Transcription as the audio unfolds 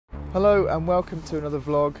Hello and welcome to another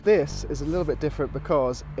vlog. This is a little bit different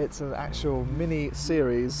because it's an actual mini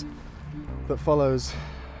series that follows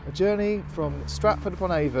a journey from Stratford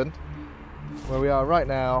upon Avon, where we are right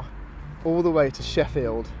now, all the way to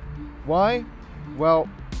Sheffield. Why? Well,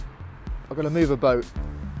 I'm going to move a boat.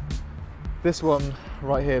 This one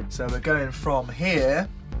right here. So we're going from here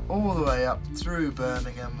all the way up through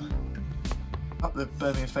Birmingham, up the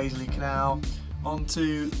Birmingham Fazeley Canal,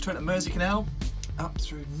 onto Trent and Mersey Canal, up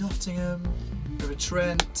through Nottingham, River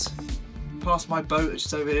Trent, past my boat which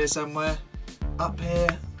is over here somewhere, up here,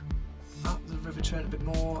 up the River Trent a bit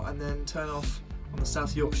more, and then turn off on the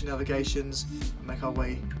South Yorkshire navigations and make our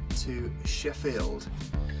way to Sheffield.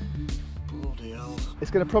 Bloody hell.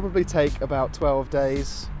 It's going to probably take about 12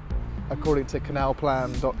 days according to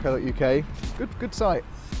canalplan.co.uk. Good site.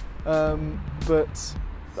 But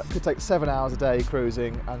that could take 7 hours a day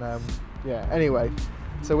cruising, and yeah, anyway.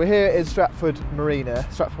 So we're here in Stratford on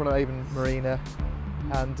Avon Marina,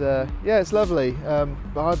 and yeah, it's lovely,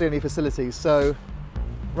 but hardly any facilities. So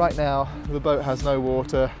right now the boat has no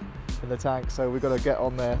water in the tank, so we've got to get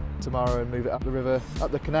on there tomorrow and move it up the river,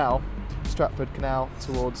 up the canal, Stratford Canal,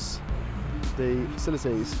 towards the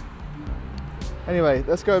facilities. Anyway,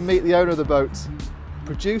 let's go and meet the owner of the boat,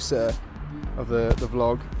 producer of the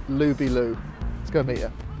vlog, Luby Lou. Let's go meet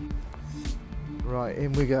her. Right,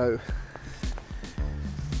 in we go.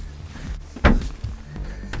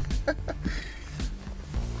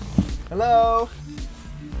 Hello.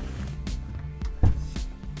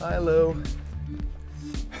 Hi, Lou.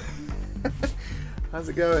 How's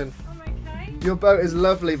it going? I'm okay. Your boat is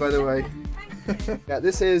lovely, by the way. Thank you. Yeah,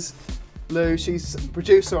 this is Lou. She's a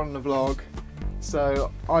producer on the vlog,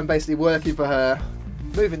 so I'm basically working for her,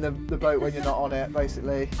 moving the boat when you're not on it,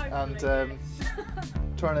 basically, Hopefully, and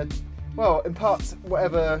trying to, well, impart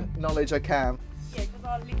whatever knowledge I can. Yeah, because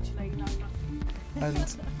I literally know nothing.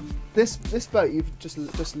 And this boat you've just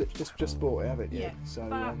bought it, haven't you? Yeah. So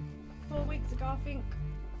About 4 weeks ago, I think.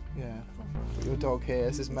 yeah. Your dog here.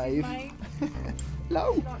 This is Maeve. Maeve.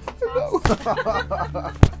 Hello. She likes to Hello.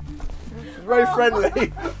 fuss. Very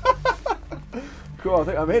friendly. Cool. I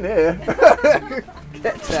think I'm in here.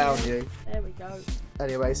 Get down, you. There we go.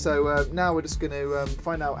 Anyway, so now we're just going to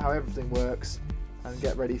find out how everything works and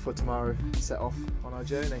get ready for tomorrow to set off on our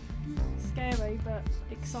journey. Scary, but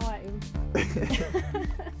exciting.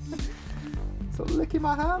 Sort of licking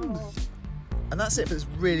my hand. Oh. And that's it for this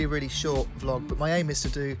really short vlog, but my aim is to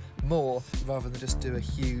do more rather than just do a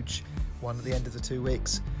huge one at the end of the 2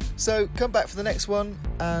 weeks. So come back for the next one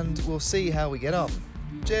and we'll see how we get on.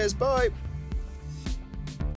 Cheers, bye!